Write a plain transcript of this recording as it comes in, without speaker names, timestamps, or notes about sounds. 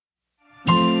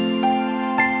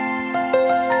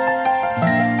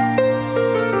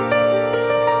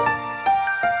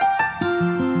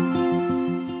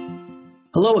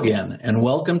again, and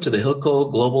welcome to the Hilco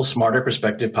Global Smarter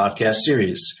Perspective podcast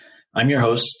series. I'm your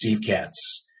host, Steve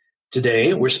Katz.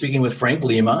 Today, we're speaking with Frank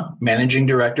Lima, Managing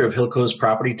Director of Hilco's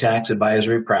Property Tax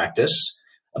Advisory Practice,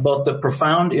 about the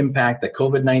profound impact that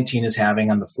COVID-19 is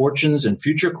having on the fortunes and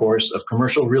future course of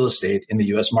commercial real estate in the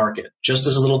U.S. market. Just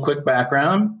as a little quick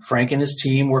background, Frank and his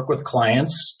team work with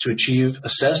clients to achieve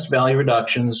assessed value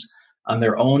reductions on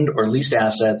their owned or leased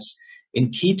assets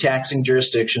in key taxing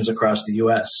jurisdictions across the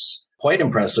U.S. Quite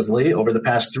impressively, over the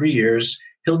past 3 years,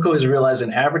 Hilco has realized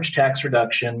an average tax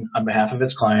reduction on behalf of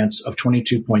its clients of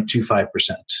 22.25%.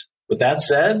 With that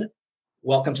said,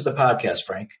 welcome to the podcast,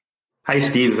 Frank. Hi,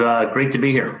 Steve. Great to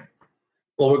be here.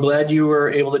 Well, we're glad you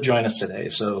were able to join us today,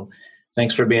 so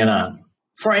thanks for being on.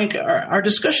 Frank, our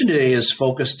discussion today is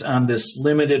focused on this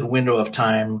limited window of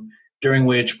time during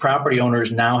which property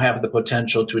owners now have the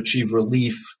potential to achieve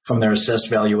relief from their assessed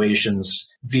valuations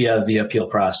via the appeal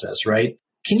process, right?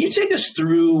 Can you take us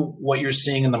through what you're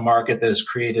seeing in the market that has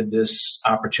created this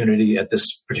opportunity at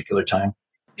this particular time?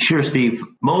 Sure, Steve.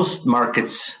 Most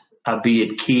markets, be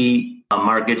it key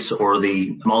markets or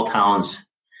the small towns,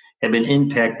 have been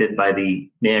impacted by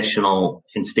the national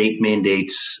and state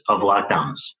mandates of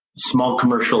lockdowns. Small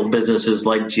commercial businesses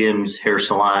like gyms, hair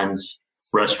salons,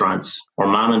 restaurants, or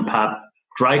mom and pop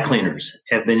dry cleaners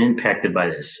have been impacted by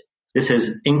this. This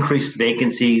has increased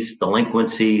vacancies,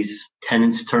 delinquencies,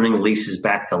 tenants turning leases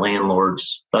back to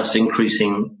landlords, thus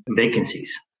increasing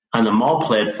vacancies. On the mall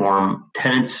platform,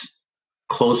 tenants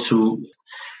close to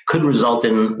could result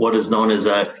in what is known as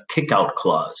a kick-out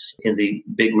clause in the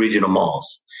big regional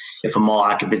malls. If a mall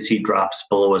occupancy drops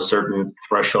below a certain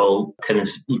threshold,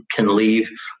 tenants can leave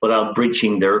without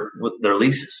breaching their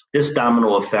leases. This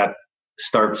domino effect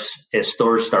starts as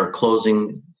stores start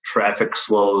closing, traffic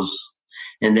slows,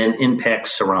 and then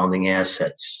impacts surrounding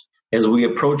assets. As we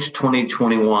approach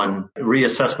 2021,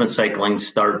 reassessment cycling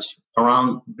starts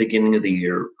around the beginning of the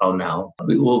year now.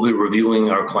 We will be reviewing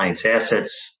our clients'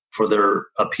 assets for their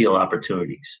appeal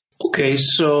opportunities. Okay,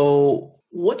 so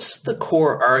what's the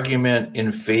core argument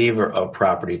in favor of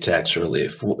property tax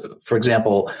relief? For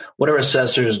example, what are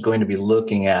assessors going to be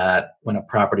looking at when a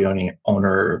property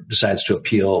owner decides to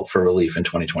appeal for relief in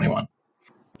 2021?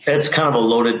 That's kind of a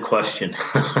loaded question.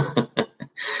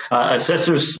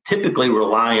 Assessors typically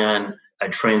rely on a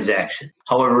transaction.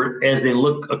 However, as they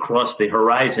look across the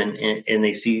horizon and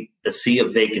they see the sea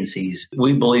of vacancies,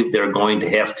 we believe they're going to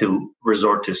have to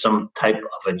resort to some type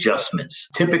of adjustments.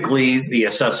 Typically, the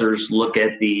assessors look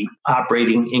at the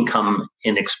operating income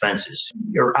and expenses,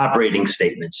 your operating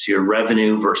statements, your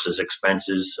revenue versus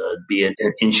expenses, be it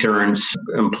insurance,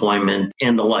 employment,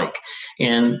 and the like.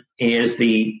 And as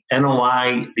the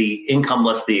NOI, the income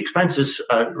less the expenses,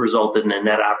 result in the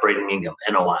net operating income,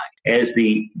 NOI. As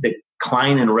the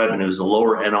decline in revenues, the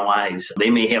lower NOIs,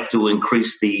 they may have to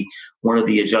increase one of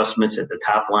the adjustments at the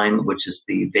top line, which is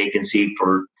the vacancy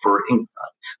for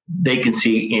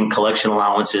vacancy in collection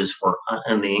allowances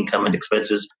and the income and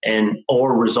expenses,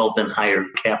 or result in higher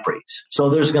cap rates. So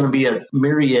there's going to be a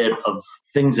myriad of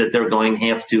things that they're going to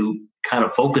have to kind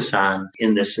of focus on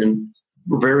in this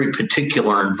very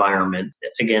particular environment.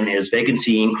 Again, as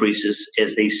vacancy increases,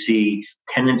 as they see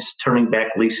tenants turning back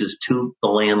leases to the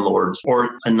landlords, or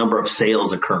a number of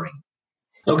sales occurring.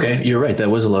 Okay, you're right.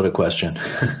 That was a loaded question.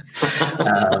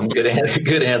 Good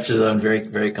answer, though, and very,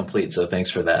 very complete. So thanks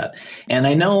for that. And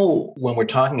I know when we're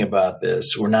talking about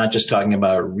this, we're not just talking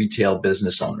about retail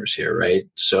business owners here, right?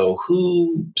 So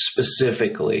who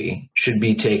specifically should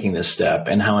be taking this step,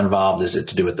 and how involved is it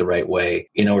to do it the right way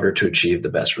in order to achieve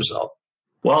the best result?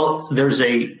 Well, there's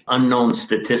a unknown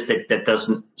statistic that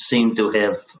doesn't seem to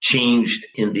have changed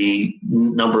in the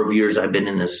number of years I've been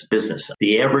in this business.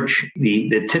 The average,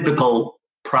 the typical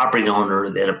property owner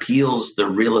that appeals the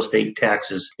real estate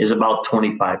taxes is about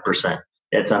 25%.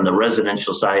 That's on the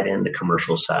residential side and the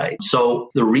commercial side.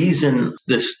 So the reason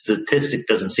this statistic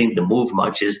doesn't seem to move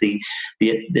much is the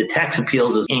tax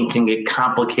appeals can get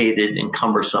complicated and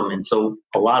cumbersome. And so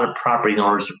a lot of property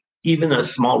owners, even a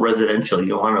small residential,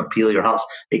 you want to appeal your house,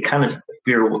 they kind of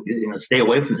fear, stay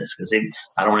away from this because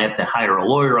I don't have to hire a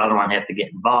lawyer, I don't want to have to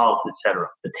get involved, etc.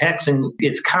 The taxing,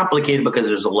 it's complicated because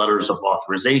there's letters of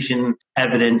authorization,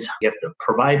 evidence. You have to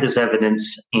provide this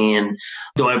evidence. And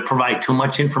do I provide too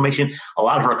much information? A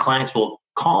lot of our clients will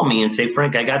call me and say,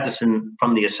 Frank, I got this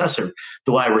from the assessor.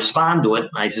 Do I respond to it?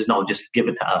 And I says, no, just give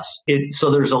it to us.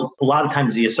 So there's a lot of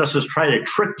times the assessors try to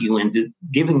trick you into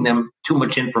giving them too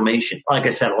much information. Like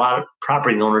I said, a lot of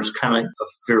property owners kind of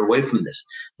veer away from this.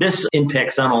 This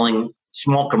impacts not only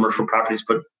small commercial properties,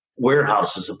 but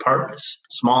warehouses, apartments,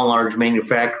 small, large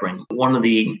manufacturing. One of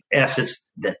the assets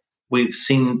that we've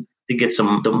seen to get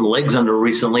some legs under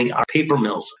recently are paper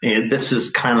mills. And this is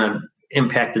kind of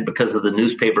impacted because of the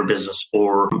newspaper business,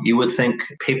 or you would think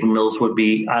paper mills would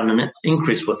be on an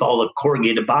increase with all the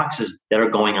corrugated boxes that are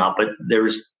going out. But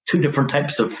there's two different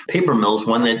types of paper mills,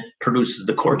 one that produces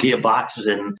the corrugated boxes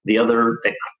and the other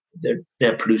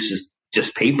that produces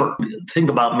just paper. Think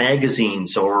about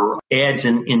magazines or ads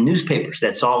in newspapers.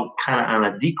 That's all kind of on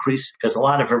a decrease because a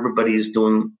lot of everybody is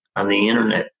doing on the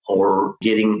internet or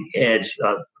getting ads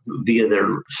via their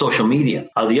social media.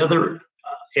 The other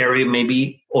area may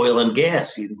be oil and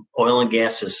gas. Oil and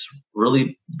gas has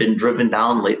really been driven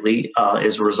down lately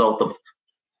as a result of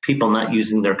people not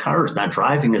using their cars, not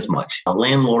driving as much.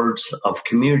 Landlords of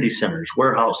community centers,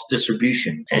 warehouse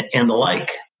distribution, and the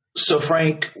like. So,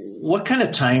 Frank, what kind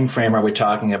of time frame are we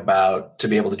talking about to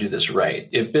be able to do this right?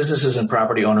 If businesses and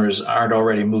property owners aren't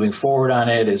already moving forward on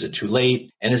it, is it too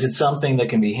late? And is it something that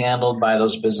can be handled by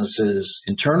those businesses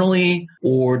internally,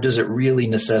 or does it really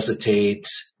necessitate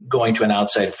going to an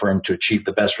outside firm to achieve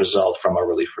the best result from a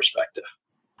relief perspective?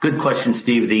 Good question,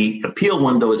 Steve. The appeal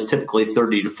window is typically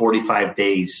 30 to 45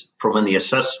 days from when the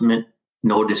assessment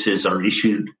notices are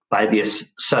issued by the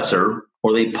assessor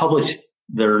or they publish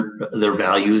their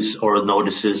values or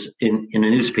notices in a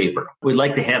newspaper. We'd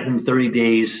like to have them 30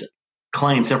 days,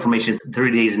 clients' information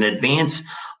 30 days in advance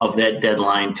of that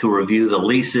deadline to review the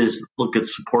leases, look at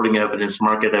supporting evidence,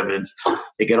 market evidence.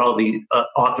 They get all the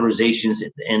authorizations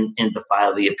and to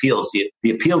file the appeals.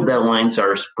 The appeal deadlines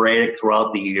are sporadic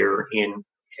throughout the year and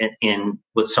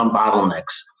with some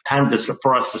bottlenecks. Time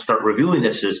for us to start reviewing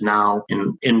this is now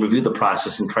and review the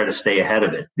process and try to stay ahead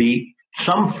of it.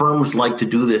 Some firms like to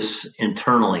do this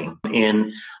internally,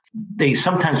 and they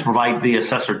sometimes provide the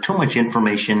assessor too much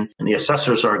information, and the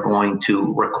assessors are going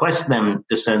to request them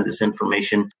to send this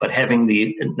information. But having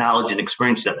the knowledge and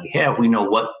experience that we have, we know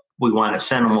what we want to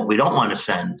send and what we don't want to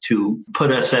send to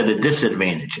put us at a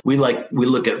disadvantage. We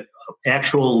look at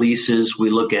actual leases, we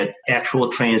look at actual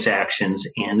transactions,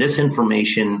 and this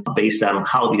information based on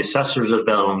how the assessors are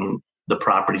valuing the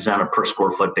properties on a per square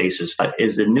foot basis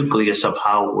is the nucleus of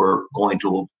how we're going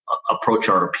to approach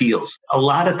our appeals. A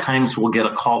lot of times we'll get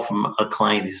a call from a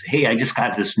client who says, hey, I just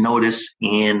got this notice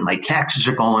and my taxes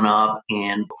are going up,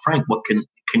 and Frank, what can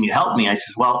you help me? I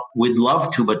said, well, we'd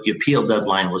love to, but the appeal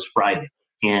deadline was Friday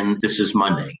and this is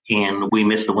Monday and we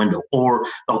missed the window. Or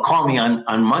they'll call me on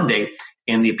Monday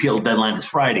and the appeal deadline is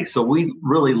Friday. So we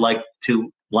really like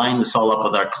to line this all up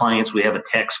with our clients. We have a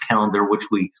tax calendar, which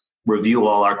we review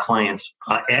all our clients'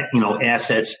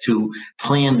 assets to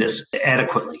plan this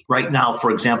adequately. Right now,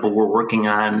 for example, we're working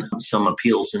on some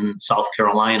appeals in South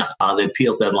Carolina. The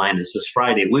appeal deadline is this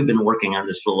Friday. We've been working on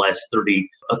this for the last 30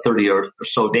 or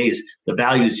so days. The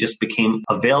values just became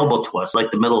available to us like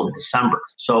the middle of December.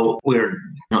 So we're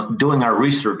doing our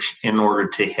research in order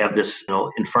to have this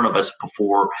in front of us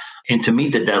and to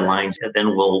meet the deadlines, and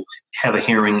then we'll have a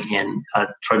hearing and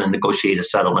try to negotiate a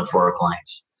settlement for our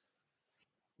clients.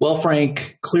 Well,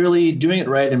 Frank, clearly doing it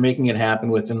right and making it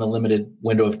happen within the limited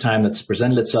window of time that's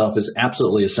presented itself is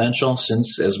absolutely essential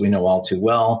since, as we know all too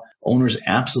well, owners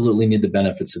absolutely need the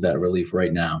benefits of that relief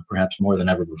right now, perhaps more than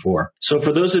ever before. So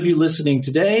for those of you listening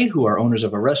today who are owners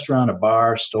of a restaurant, a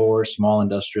bar, store, small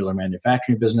industrial or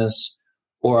manufacturing business,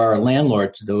 or are a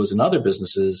landlord to those in other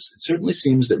businesses, it certainly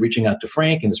seems that reaching out to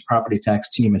Frank and his property tax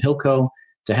team at Hilco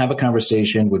to have a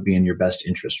conversation would be in your best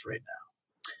interest right now.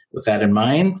 With that in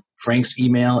mind, Frank's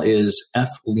email is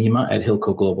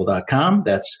flima@hilcoglobal.com.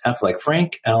 That's F like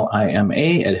Frank, Lima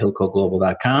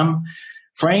 @hilcoglobal.com.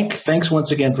 Frank, thanks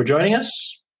once again for joining us.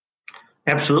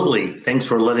 Absolutely. Thanks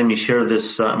for letting me share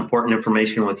this important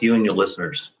information with you and your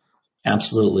listeners.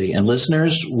 Absolutely. And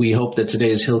listeners, we hope that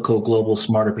today's Hilco Global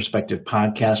Smarter Perspective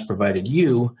podcast provided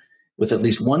you with at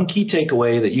least one key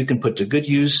takeaway that you can put to good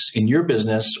use in your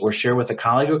business or share with a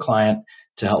colleague or client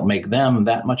to help make them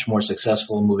that much more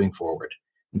successful moving forward.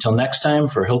 Until next time,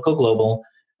 for Hilco Global,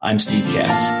 I'm Steve Katz.